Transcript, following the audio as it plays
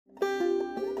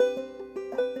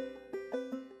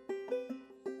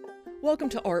Welcome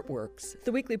to Artworks,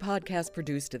 the weekly podcast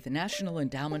produced at the National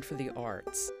Endowment for the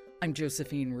Arts. I'm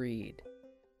Josephine Reed.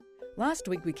 Last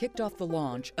week, we kicked off the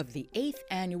launch of the 8th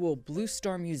annual Blue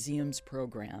Star Museums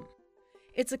program.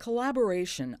 It's a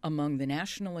collaboration among the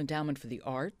National Endowment for the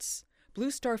Arts, Blue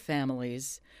Star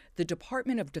Families, the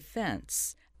Department of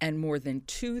Defense, and more than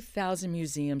 2,000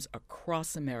 museums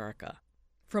across America.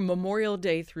 From Memorial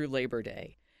Day through Labor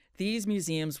Day, these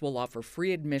museums will offer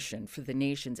free admission for the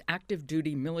nation's active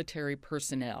duty military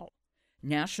personnel,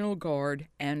 National Guard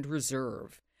and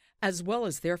Reserve, as well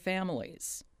as their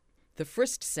families. The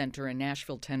Frist Center in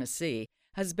Nashville, Tennessee,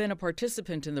 has been a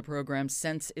participant in the program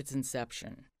since its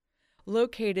inception.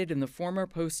 Located in the former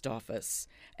post office,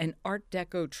 an Art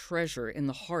Deco treasure in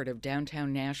the heart of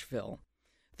downtown Nashville,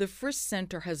 the Frist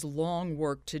Center has long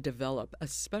worked to develop a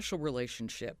special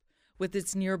relationship with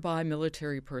its nearby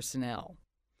military personnel.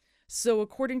 So,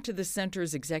 according to the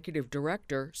center's executive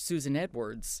director, Susan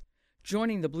Edwards,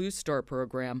 joining the Blue Star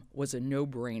program was a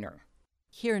no-brainer.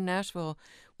 Here in Nashville,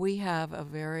 we have a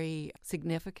very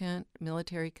significant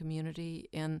military community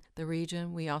in the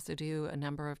region. We also do a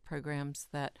number of programs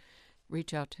that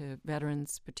reach out to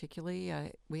veterans particularly.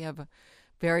 We have a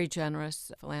very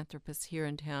generous philanthropist here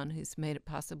in town who's made it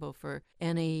possible for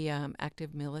any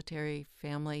active military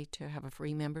family to have a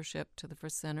free membership to the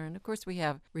Frist Center. And, of course, we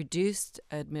have reduced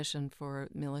admission for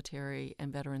military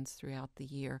and veterans throughout the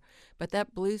year. But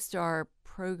that Blue Star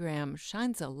program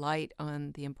shines a light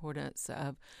on the importance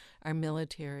of our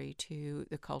military to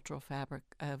the cultural fabric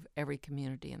of every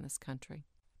community in this country.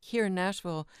 Here in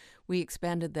Nashville, we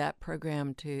expanded that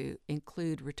program to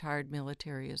include retired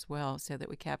military as well, so that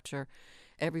we capture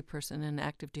every person in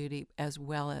active duty as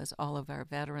well as all of our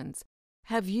veterans.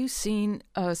 Have you seen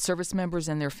service members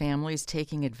and their families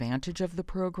taking advantage of the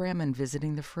program and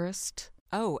visiting the Frist?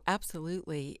 Oh,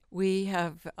 absolutely. We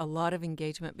have a lot of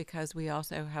engagement because we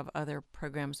also have other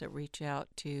programs that reach out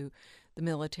to the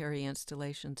military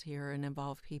installations here and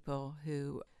involve people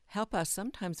who help us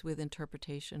sometimes with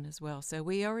interpretation as well. So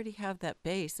we already have that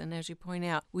base. And as you point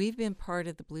out, we've been part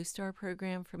of the Blue Star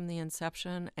program from the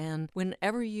inception. And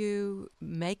whenever you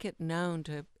make it known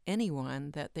to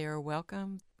anyone that they are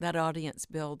welcome, that audience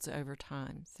builds over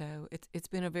time. So it's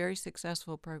been a very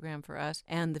successful program for us.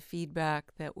 And the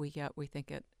feedback that we get, we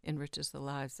think it enriches the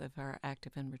lives of our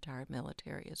active and retired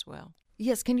military as well.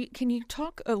 Yes, can you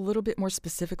talk a little bit more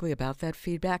specifically about that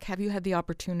feedback? Have you had the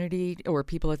opportunity or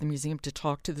people at the museum to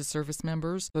talk to the service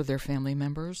members or their family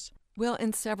members? Well,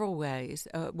 in several ways.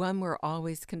 One, we're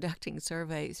always conducting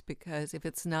surveys because if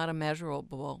it's not a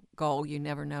measurable goal, you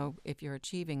never know if you're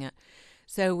achieving it.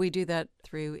 So we do that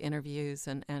through interviews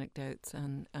and anecdotes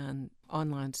and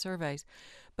online surveys.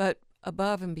 But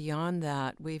above and beyond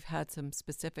that, we've had some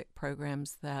specific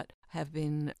programs that have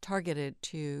been targeted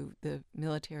to the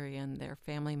military and their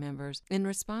family members in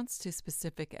response to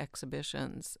specific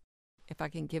exhibitions. If I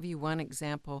can give you one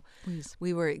example, please.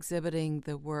 We were exhibiting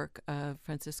the work of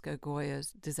Francisco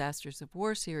Goya's Disasters of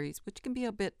War series, which can be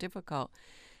a bit difficult.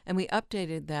 And we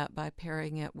updated that by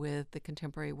pairing it with the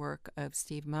contemporary work of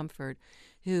Steve Mumford,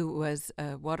 who was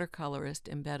a watercolorist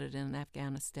embedded in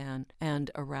Afghanistan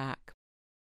and Iraq.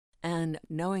 And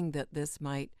knowing that this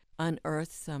might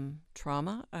unearth some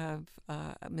trauma of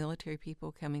military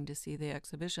people coming to see the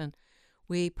exhibition,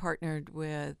 we partnered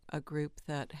with a group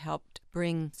that helped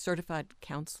bring certified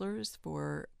counselors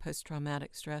for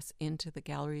post-traumatic stress into the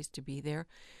galleries to be there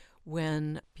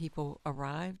when people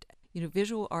arrived. You know,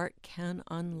 visual art can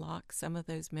unlock some of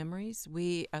those memories.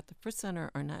 We at the Frist Center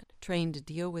are not trained to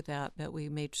deal with that, but we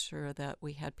made sure that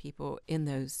we had people in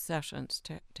those sessions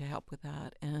to help with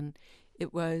that. And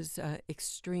it was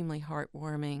extremely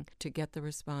heartwarming to get the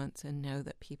response and know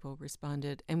that people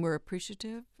responded and were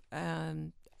appreciative,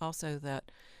 and also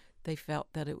that they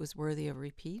felt that it was worthy of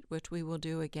repeat, which we will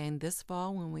do again this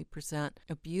fall when we present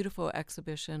a beautiful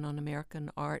exhibition on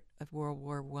American art of World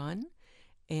War I.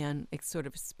 And it's sort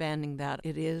of expanding that.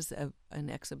 It is an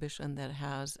exhibition that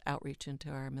has outreach into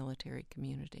our military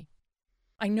community.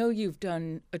 I know you've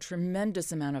done a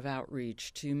tremendous amount of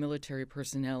outreach to military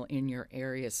personnel in your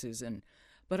area, Susan,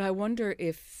 but I wonder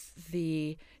if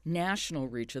the national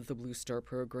reach of the Blue Star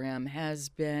program has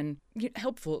been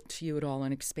helpful to you at all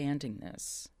in expanding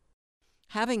this.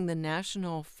 Having the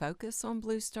national focus on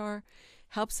Blue Star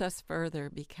helps us further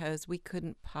because we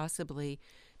couldn't possibly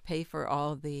pay for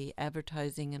all the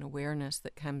advertising and awareness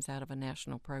that comes out of a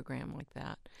national program like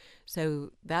that.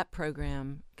 So that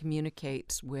program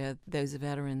communicates with those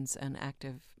veterans and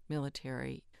active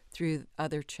military through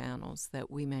other channels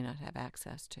that we may not have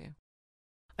access to.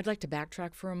 I'd like to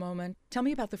backtrack for a moment. Tell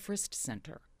me about the Frist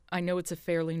Center. I know it's a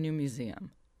fairly new museum.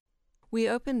 We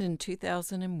opened in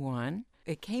 2001.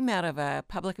 It came out of a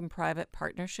public and private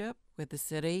partnership with the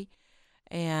city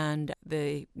and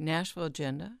the Nashville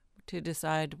agenda to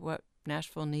decide what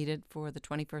Nashville needed for the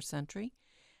 21st century.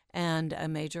 And a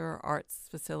major arts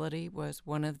facility was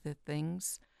one of the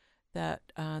things that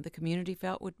the community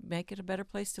felt would make it a better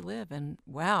place to live. And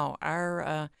wow,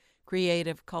 our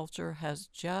creative culture has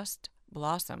just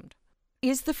blossomed.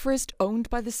 Is the Frist owned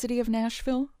by the city of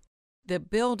Nashville? The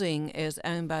building is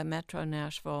owned by Metro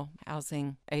Nashville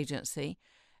Housing Agency,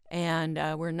 and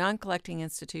we're a non-collecting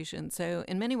institution. So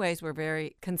in many ways, we're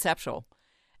very conceptual,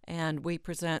 and we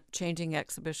present changing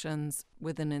exhibitions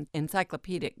with an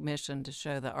encyclopedic mission to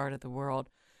show the art of the world,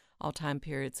 all time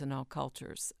periods and all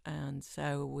cultures. And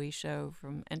so we show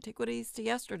from antiquities to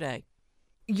yesterday.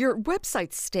 Your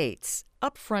website states,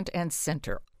 up front and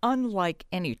center, unlike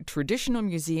any traditional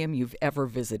museum you've ever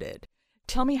visited.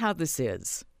 Tell me how this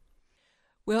is.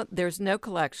 Well, there's no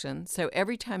collection, so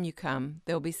every time you come,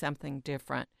 there'll be something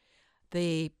different.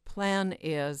 The plan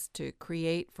is to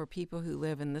create for people who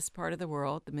live in this part of the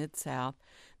world, the Mid-South,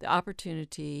 the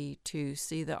opportunity to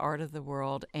see the art of the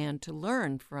world and to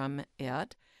learn from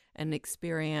it and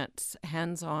experience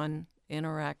hands-on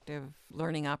interactive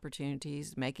learning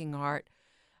opportunities, making art,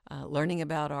 learning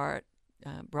about art,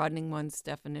 broadening one's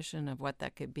definition of what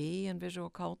that could be in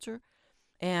visual culture.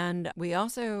 And we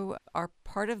also are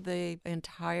part of the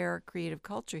entire creative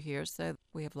culture here. So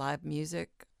we have live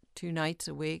music 2 nights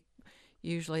a week,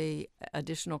 usually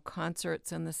additional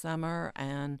concerts in the summer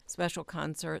and special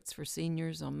concerts for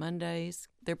seniors on Mondays,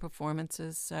 their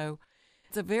performances. So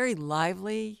it's a very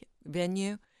lively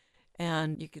venue,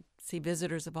 and you could see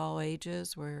visitors of all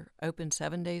ages. We're open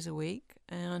 7 days a week,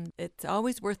 and it's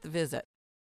always worth the visit.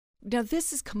 Now,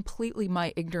 this is completely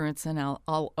my ignorance, and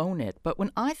I'll own it, but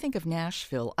when I think of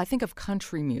Nashville, I think of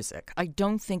country music. I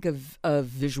don't think of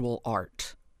visual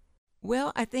art.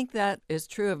 Well, I think that is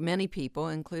true of many people,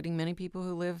 including many people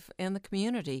who live in the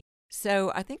community.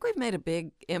 So I think we've made a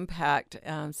big impact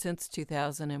since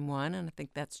 2001, and I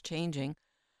think that's changing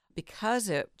because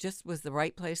it just was the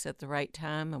right place at the right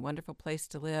time, a wonderful place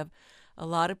to live. A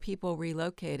lot of people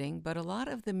relocating, but a lot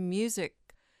of the music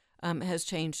has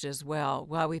changed as well.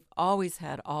 While we've always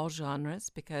had all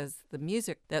genres, because the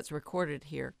music that's recorded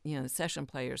here, the session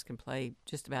players can play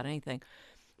just about anything.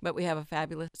 But we have a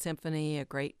fabulous symphony, a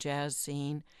great jazz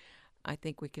scene. I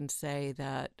think we can say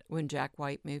that when Jack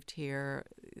White moved here,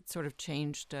 it sort of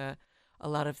changed a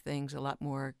lot of things. A lot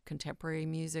more contemporary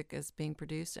music is being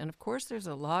produced. And of course, there's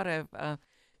a lot of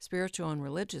spiritual and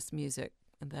religious music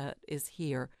that is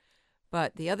here.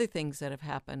 But the other things that have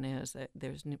happened is that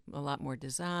there's a lot more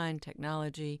design,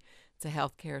 technology. It's a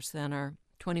healthcare center,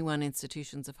 21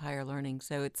 institutions of higher learning.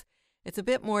 So it's a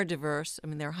bit more diverse. I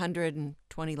mean, there are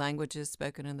 120 languages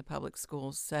spoken in the public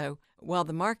schools. So while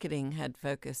the marketing had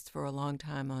focused for a long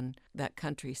time on that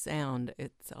country sound,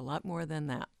 it's a lot more than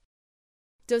that.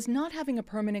 Does not having a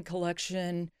permanent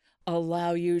collection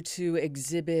allow you to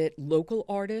exhibit local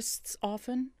artists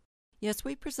often? Yes,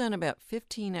 we present about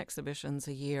 15 exhibitions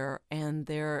a year, and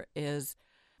there is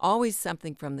always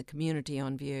something from the community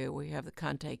on view. We have the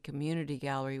Conte Community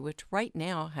Gallery, which right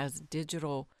now has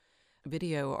digital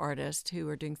video artists who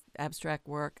are doing abstract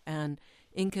work, and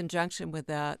in conjunction with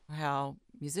that, how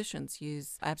musicians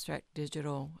use abstract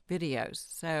digital videos.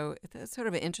 So it's sort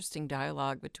of an interesting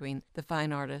dialogue between the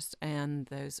fine artists and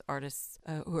those artists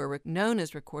who are known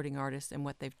as recording artists and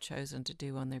what they've chosen to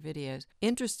do on their videos.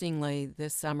 Interestingly,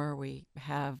 this summer we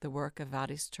have the work of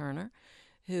Vadis Turner,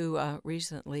 who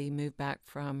recently moved back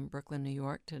from Brooklyn, New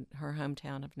York to her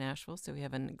hometown of Nashville. So we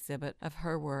have an exhibit of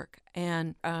her work.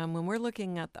 And when we're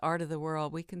looking at the art of the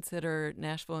world, we consider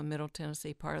Nashville and Middle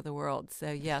Tennessee part of the world.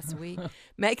 So yes, we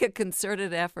make a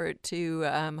concerted effort to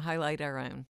highlight our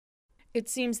own. It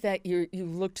seems that you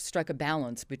look to strike a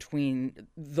balance between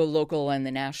the local and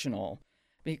the national,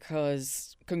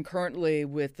 because concurrently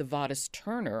with the Vadis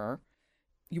Turner,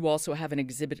 you also have an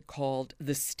exhibit called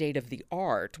The State of the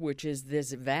Art, which is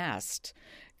this vast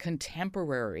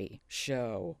contemporary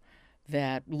show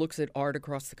that looks at art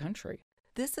across the country.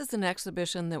 This is an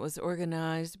exhibition that was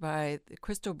organized by the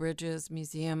Crystal Bridges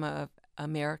Museum of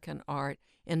American Art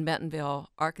in Bentonville,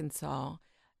 Arkansas.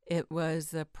 It was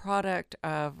the product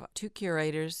of 2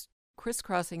 curators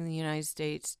crisscrossing the United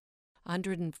States,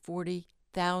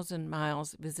 140,000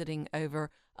 miles, visiting over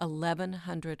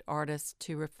 1,100 artists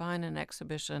to refine an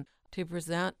exhibition to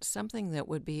present something that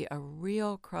would be a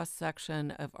real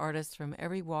cross-section of artists from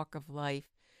every walk of life,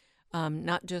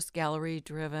 not just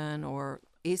gallery-driven or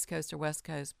East Coast or West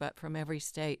Coast, but from every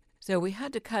state. So we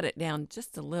had to cut it down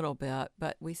just a little bit,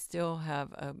 but we still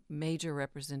have a major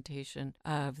representation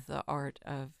of the art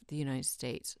of the United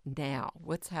States now.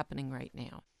 What's happening right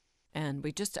now? And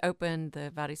we just opened the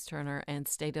Vadis Turner and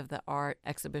State of the Art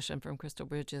exhibition from Crystal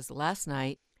Bridges last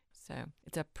night. So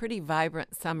it's a pretty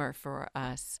vibrant summer for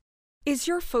us. Is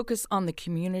your focus on the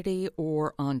community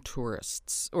or on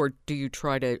tourists, or do you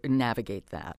try to navigate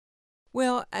that?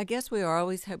 Well, I guess we are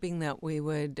always hoping that we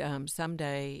would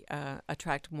someday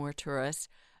attract more tourists.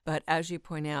 But as you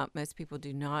point out, most people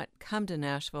do not come to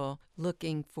Nashville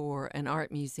looking for an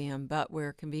art museum, but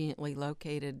we're conveniently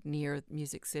located near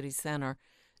Music City Center.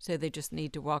 So they just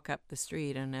need to walk up the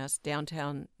street. And as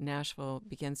downtown Nashville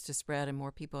begins to spread and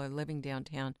more people are living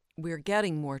downtown, we're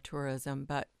getting more tourism.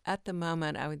 But at the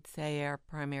moment, I would say our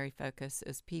primary focus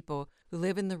is people who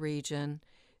live in the region,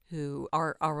 who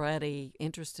are already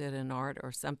interested in art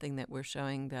or something that we're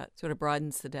showing that sort of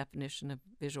broadens the definition of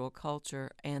visual culture,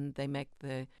 and they make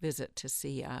the visit to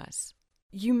see us.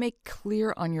 You make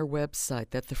clear on your website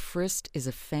that the Frist is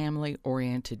a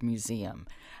family-oriented museum.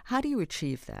 How do you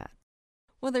achieve that?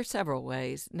 Well, there's several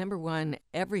ways. Number one,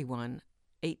 everyone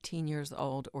 18 years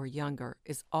old or younger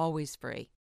is always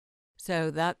free.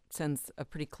 So that sends a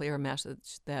pretty clear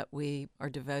message that we are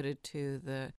devoted to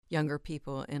the younger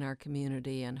people in our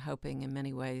community and hoping in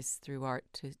many ways through art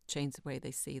to change the way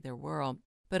they see their world.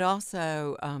 But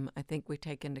also, I think we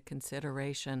take into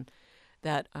consideration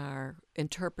that our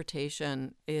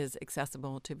interpretation is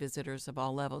accessible to visitors of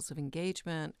all levels of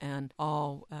engagement and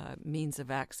all means of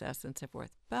access and so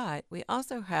forth. But we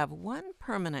also have one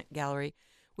permanent gallery,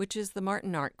 which is the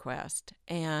Martin Art Quest,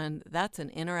 and that's an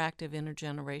interactive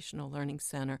intergenerational learning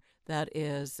center that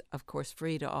is, of course,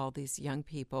 free to all these young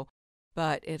people,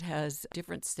 but it has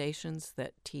different stations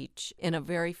that teach in a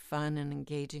very fun and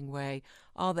engaging way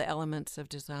all the elements of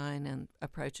design and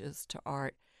approaches to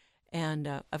art. And,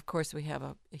 of course, we have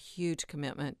a huge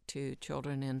commitment to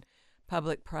children in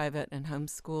public, private, and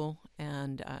homeschool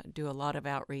and do a lot of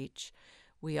outreach.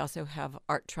 We also have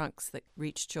art trunks that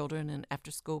reach children in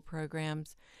after-school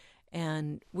programs.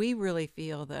 And we really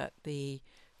feel that the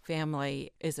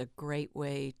family is a great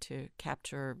way to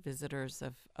capture visitors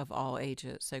of all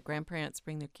ages. So grandparents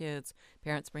bring their kids,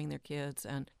 parents bring their kids,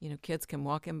 and, kids can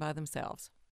walk in by themselves.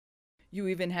 You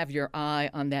even have your eye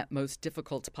on that most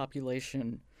difficult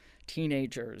population,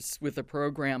 teenagers, with a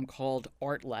program called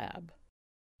Art Lab.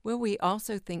 Well, we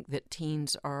also think that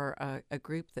teens are a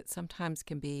group that sometimes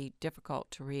can be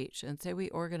difficult to reach. And so we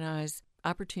organize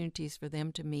opportunities for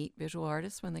them to meet visual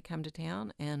artists when they come to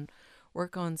town and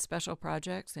work on special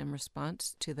projects in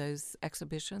response to those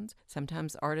exhibitions,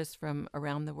 sometimes artists from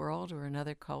around the world or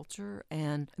another culture.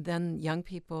 And then young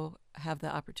people have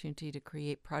the opportunity to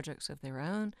create projects of their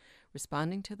own,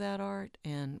 responding to that art,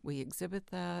 and we exhibit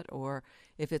that, or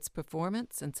if it's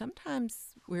performance. And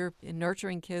sometimes we're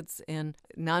nurturing kids in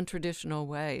non-traditional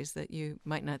ways that you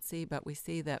might not see, but we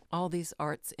see that all these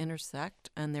arts intersect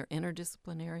and they're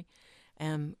interdisciplinary.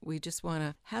 And we just want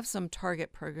to have some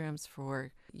target programs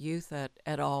for youth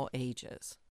at all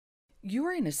ages.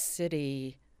 You're in a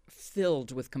city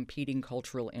filled with competing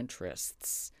cultural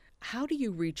interests. How do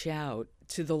you reach out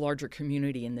to the larger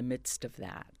community in the midst of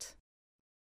that?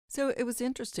 So it was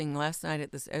interesting last night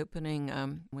at this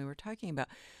opening, we were talking about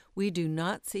we do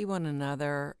not see one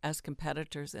another as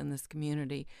competitors in this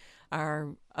community.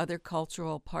 Our other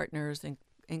cultural partners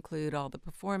include all the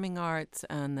performing arts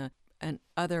and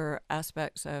other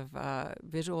aspects of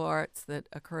visual arts that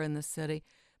occur in the city.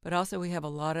 But also we have a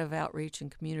lot of outreach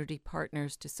and community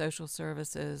partners to social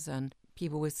services and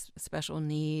people with special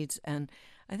needs. And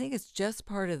I think it's just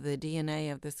part of the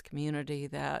DNA of this community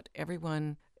that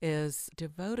everyone is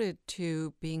devoted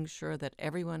to being sure that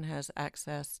everyone has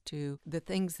access to the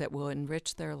things that will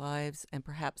enrich their lives and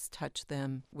perhaps touch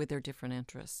them with their different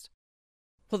interests.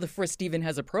 Well, the Frist even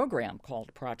has a program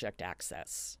called Project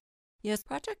Access. Yes,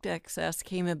 Project Access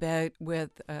came about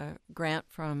with a grant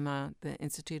from the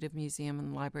Institute of Museum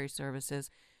and Library Services.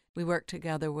 We worked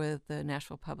together with the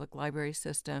Nashville Public Library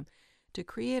System to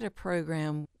create a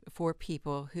program for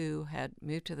people who had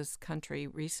moved to this country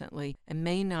recently and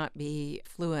may not be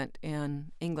fluent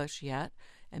in English yet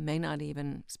and may not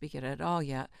even speak it at all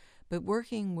yet, but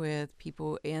working with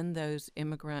people in those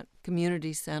immigrant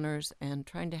community centers and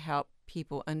trying to help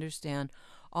people understand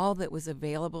all that was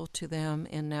available to them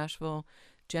in Nashville,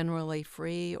 generally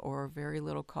free or very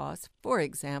little cost. For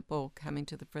example, coming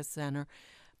to the Frist Center,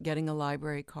 getting a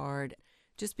library card,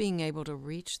 just being able to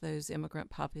reach those immigrant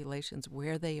populations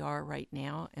where they are right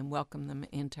now and welcome them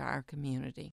into our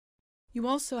community. You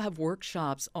also have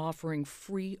workshops offering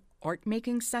free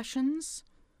art-making sessions?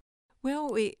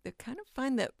 Well, we kind of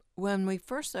find that when we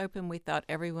first opened, we thought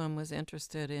everyone was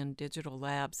interested in digital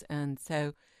labs, and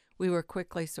so we were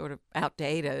quickly sort of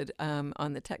outdated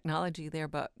on the technology there,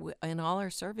 but in all our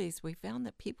surveys, we found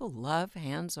that people love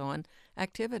hands-on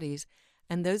activities,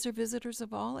 and those are visitors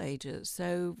of all ages.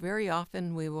 So very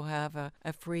often we will have a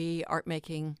free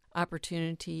art-making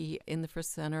opportunity in the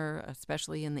Frist Center,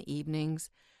 especially in the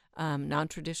evenings,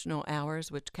 non-traditional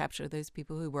hours, which capture those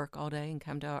people who work all day and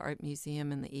come to our art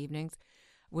museum in the evenings.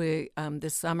 We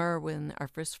this summer, when our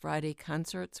Frist Friday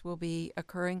concerts will be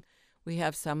occurring, we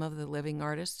have some of the living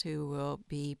artists who will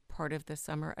be part of the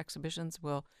summer exhibitions.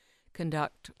 Will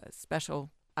conduct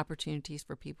special opportunities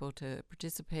for people to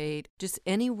participate. Just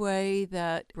any way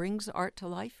that brings art to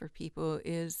life for people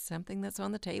is something that's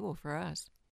on the table for us.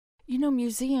 You know,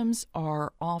 museums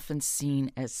are often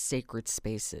seen as sacred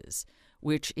spaces,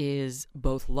 which is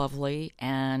both lovely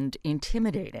and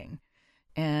intimidating.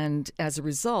 And as a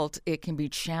result, it can be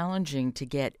challenging to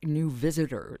get new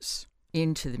visitors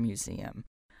into the museum.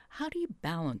 How do you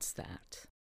balance that?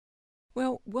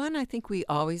 Well, one, I think we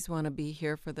always want to be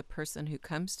here for the person who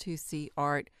comes to see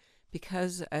art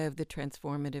because of the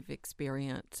transformative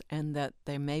experience, and that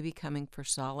they may be coming for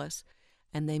solace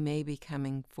and they may be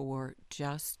coming for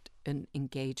just an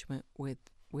engagement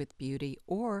with beauty,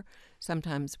 or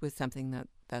sometimes with something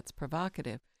that's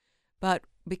provocative. But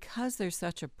because there's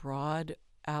such a broad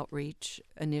outreach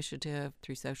initiative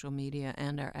through social media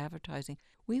and our advertising,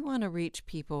 we want to reach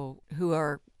people who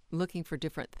are looking for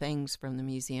different things from the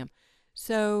museum.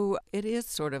 So it is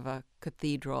sort of a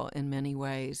cathedral in many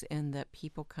ways, in that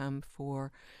people come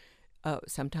for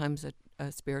sometimes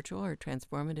a spiritual or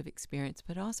transformative experience,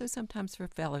 but also sometimes for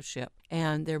fellowship.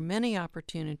 And there are many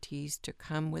opportunities to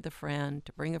come with a friend,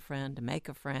 to bring a friend, to make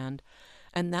a friend.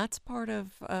 And that's part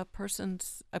of a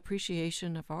person's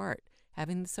appreciation of art.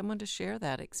 Having someone to share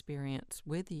that experience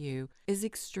with you is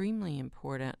extremely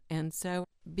important. And so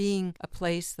being a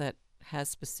place that has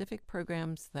specific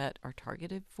programs that are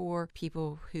targeted for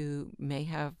people who may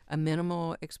have a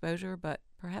minimal exposure, but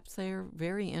perhaps they're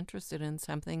very interested in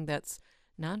something that's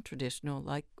non-traditional,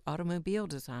 like automobile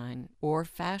design or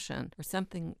fashion or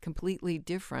something completely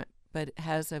different, but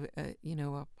has a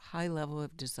high level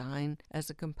of design as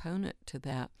a component to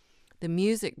that. The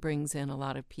music brings in a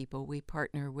lot of people. We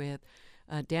partner with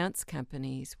dance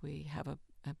companies. We have a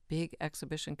big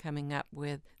exhibition coming up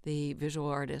with the visual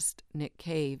artist Nick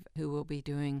Cave, who will be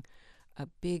doing a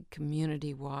big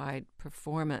community-wide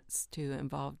performance to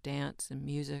involve dance and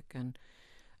music and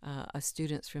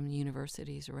students from the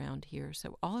universities around here.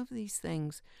 So all of these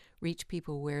things reach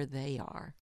people where they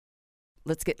are.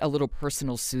 Let's get a little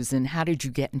personal, Susan. How did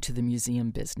you get into the museum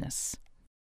business?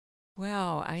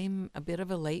 Well, I'm a bit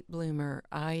of a late bloomer.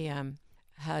 I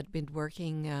had been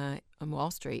working on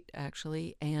Wall Street,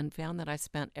 actually, and found that I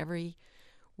spent every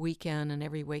weekend and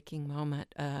every waking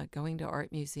moment going to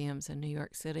art museums in New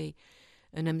York City.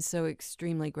 And I'm so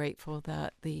extremely grateful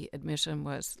that the admission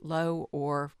was low,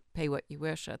 or pay what you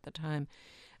wish at the time.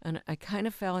 And I kind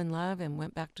of fell in love and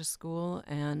went back to school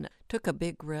and took a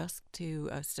big risk to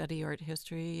study art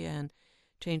history and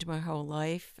change my whole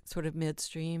life sort of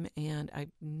midstream, and I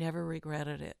never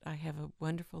regretted it. I have a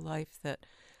wonderful life that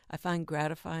I find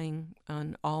gratifying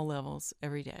on all levels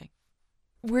every day.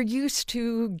 We're used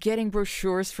to getting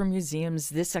brochures from museums.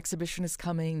 This exhibition is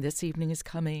coming, this evening is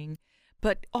coming.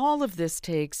 But all of this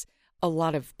takes a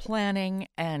lot of planning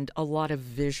and a lot of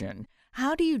vision.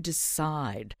 How do you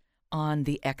decide on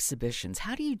the exhibitions?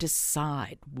 How do you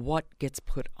decide what gets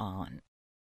put on?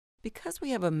 Because we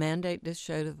have a mandate to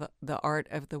show the art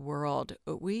of the world,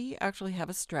 we actually have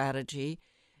a strategy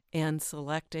in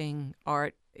selecting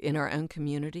art in our own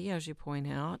community, as you point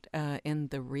out, in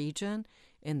the region,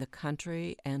 in the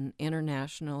country, and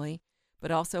internationally, but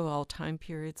also all time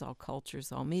periods, all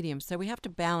cultures, all mediums. So we have to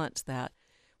balance that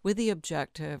with the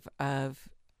objective of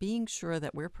being sure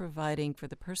that we're providing for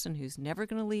the person who's never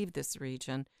going to leave this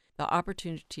region the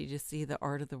opportunity to see the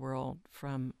art of the world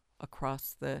from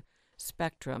across the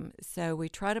spectrum. So we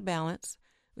try to balance.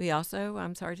 We also,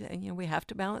 we have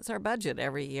to balance our budget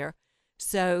every year.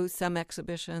 So some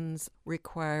exhibitions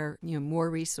require, more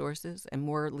resources and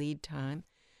more lead time.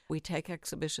 We take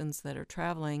exhibitions that are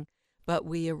traveling, but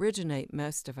we originate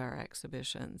most of our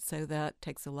exhibitions. So that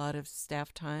takes a lot of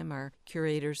staff time. Our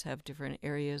curators have different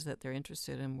areas that they're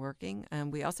interested in working.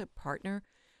 And we also partner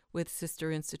with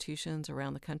sister institutions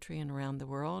around the country and around the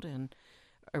world and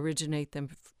originate them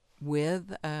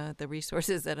with the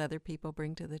resources that other people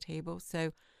bring to the table.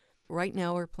 So right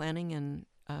now we're planning in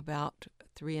about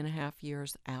 3.5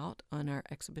 years out on our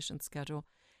exhibition schedule,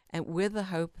 and with the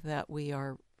hope that we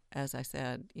are, as I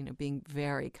said, being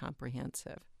very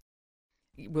comprehensive.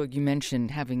 Well, you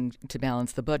mentioned having to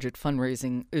balance the budget.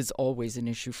 Fundraising is always an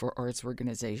issue for arts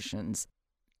organizations.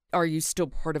 Are you still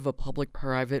part of a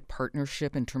public-private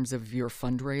partnership in terms of your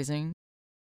fundraising?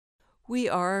 We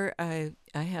are. I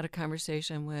had a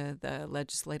conversation with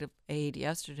legislative aide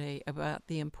yesterday about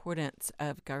the importance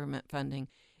of government funding.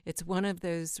 It's one of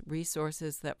those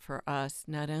resources that for us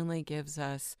not only gives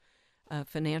us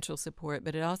financial support,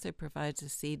 but it also provides a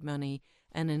seed money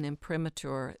and an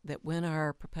imprimatur that when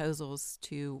our proposals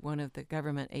to one of the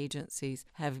government agencies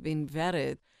have been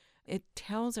vetted, it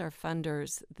tells our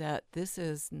funders that this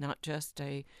is not just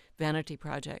a vanity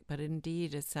project, but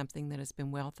indeed is something that has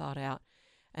been well thought out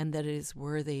and that it is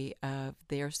worthy of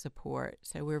their support.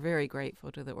 So we're very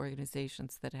grateful to the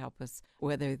organizations that help us,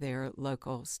 whether they're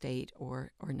local, state,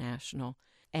 or national.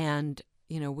 And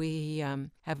we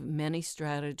have many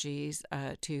strategies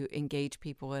to engage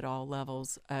people at all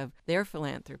levels of their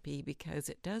philanthropy because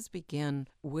it does begin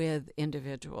with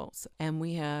individuals. And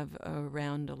we have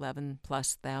around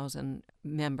 11,000+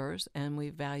 members, and we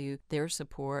value their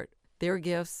support. Their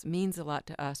gifts means a lot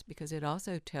to us because it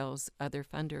also tells other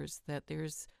funders that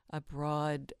there's a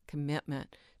broad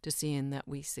commitment to seeing that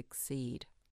we succeed.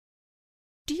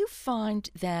 Do you find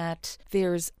that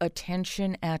there's a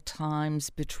tension at times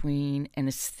between an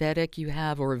aesthetic you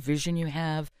have or a vision you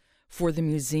have for the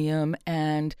museum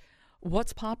and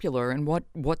what's popular and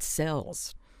what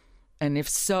sells? And if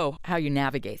so, how you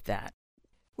navigate that?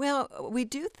 Well, we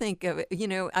do think of it.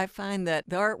 I find that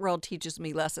the art world teaches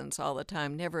me lessons all the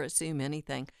time. Never assume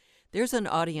anything. There's an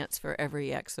audience for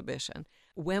every exhibition.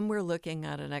 When we're looking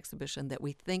at an exhibition that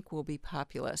we think will be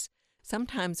populous,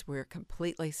 sometimes we're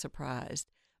completely surprised,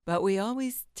 but we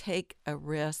always take a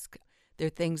risk. There are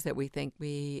things that we think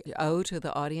we owe to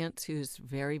the audience who's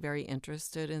very, very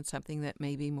interested in something that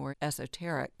may be more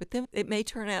esoteric. But then it may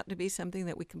turn out to be something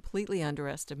that we completely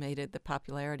underestimated the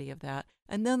popularity of that.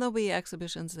 And then there'll be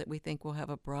exhibitions that we think will have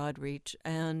a broad reach,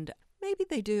 and maybe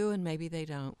they do and maybe they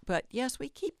don't. But yes, we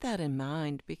keep that in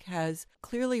mind because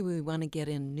clearly we want to get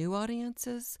in new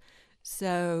audiences.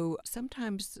 So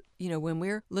sometimes, when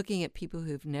we're looking at people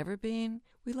who've never been,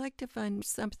 we like to find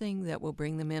something that will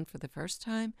bring them in for the first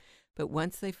time. But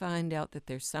once they find out that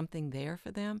there's something there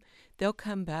for them, they'll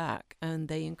come back and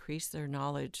they increase their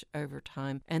knowledge over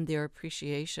time and their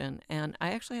appreciation. And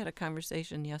I actually had a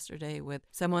conversation yesterday with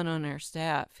someone on our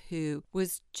staff who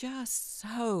was just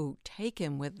so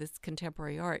taken with this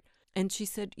contemporary art. And she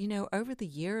said, over the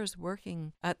years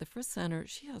working at the Frist Center,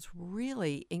 she has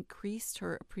really increased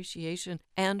her appreciation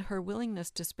and her willingness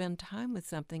to spend time with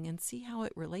something and see how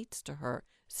it relates to her.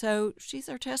 So she's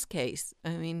our test case.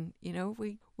 I mean,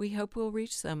 we hope we'll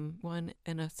reach someone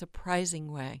in a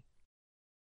surprising way.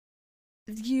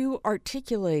 You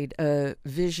articulate a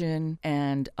vision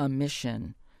and a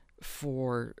mission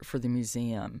for the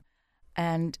museum.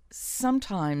 And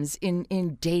sometimes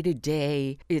in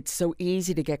day-to-day, it's so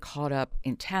easy to get caught up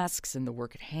in tasks and the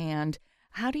work at hand.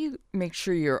 How do you make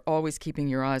sure you're always keeping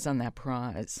your eyes on that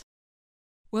prize?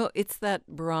 Well, it's that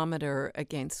barometer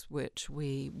against which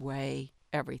we weigh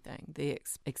everything. The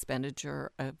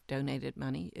expenditure of donated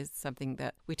money is something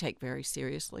that we take very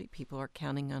seriously. People are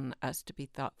counting on us to be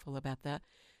thoughtful about that.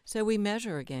 So we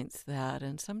measure against that.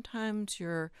 And sometimes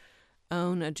your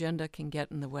own agenda can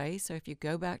get in the way. So if you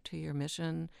go back to your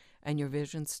mission and your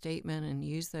vision statement and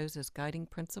use those as guiding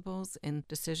principles in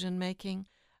decision making,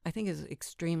 I think is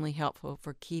extremely helpful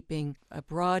for keeping a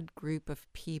broad group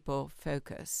of people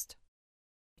focused.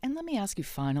 And let me ask you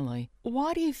finally,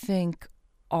 why do you think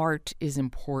art is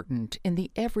important in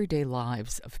the everyday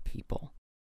lives of people?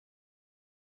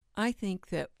 I think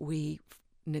that we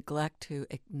neglect to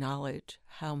acknowledge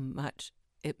how much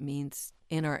it means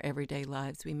in our everyday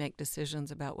lives. We make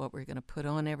decisions about what we're going to put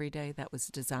on every day that was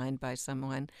designed by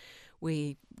someone.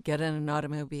 We get in an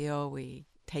automobile, we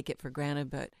take it for granted,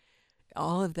 but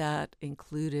all of that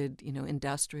included,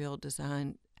 industrial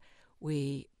design.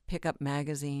 We pick up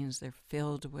magazines, they're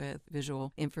filled with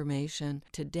visual information.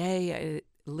 Today,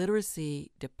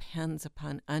 literacy depends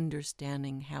upon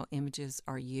understanding how images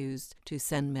are used to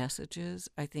send messages.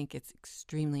 I think it's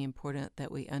extremely important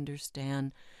that we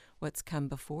understand what's come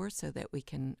before so that we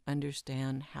can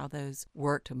understand how those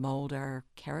work to mold our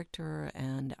character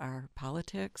and our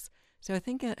politics. So I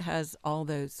think it has all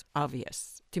those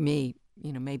obvious, to me,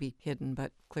 maybe hidden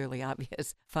but clearly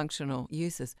obvious functional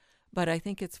uses. But I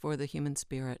think it's for the human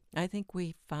spirit. I think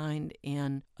we find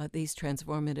in these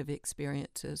transformative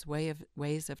experiences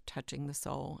ways of touching the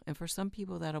soul. And for some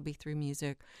people, that'll be through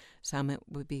music. Some it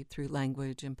would be through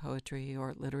language and poetry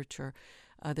or literature.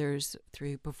 Others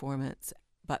through performance.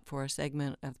 But for a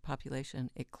segment of the population,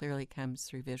 it clearly comes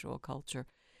through visual culture.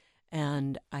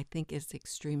 And I think it's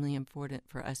extremely important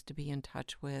for us to be in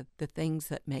touch with the things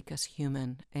that make us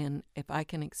human. And if I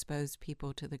can expose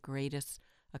people to the greatest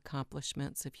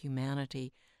accomplishments of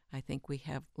humanity, I think we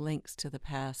have links to the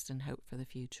past and hope for the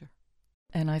future.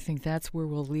 And I think that's where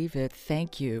we'll leave it.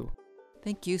 Thank you.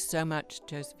 Thank you so much,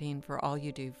 Josephine, for all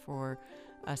you do for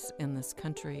us in this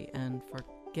country and for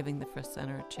giving the Frist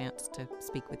Center a chance to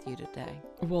speak with you today.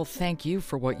 Well, thank you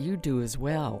for what you do as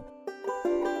well.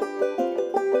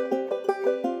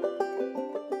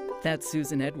 That's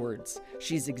Susan Edwards.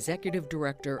 She's Executive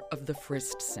Director of the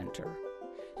Frist Center.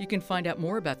 You can find out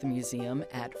more about the museum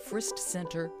at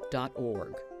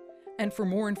fristcenter.org. And for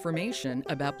more information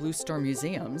about Blue Star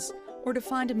Museums, or to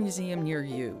find a museum near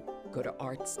you, go to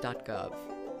arts.gov.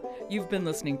 You've been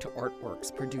listening to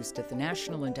Artworks, produced at the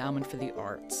National Endowment for the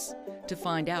Arts. To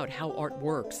find out how art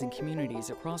works in communities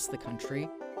across the country,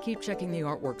 keep checking the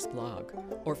Artworks blog,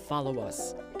 or follow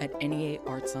us at NEA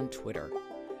Arts on Twitter.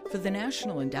 For the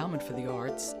National Endowment for the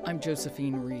Arts, I'm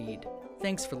Josephine Reed.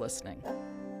 Thanks for listening.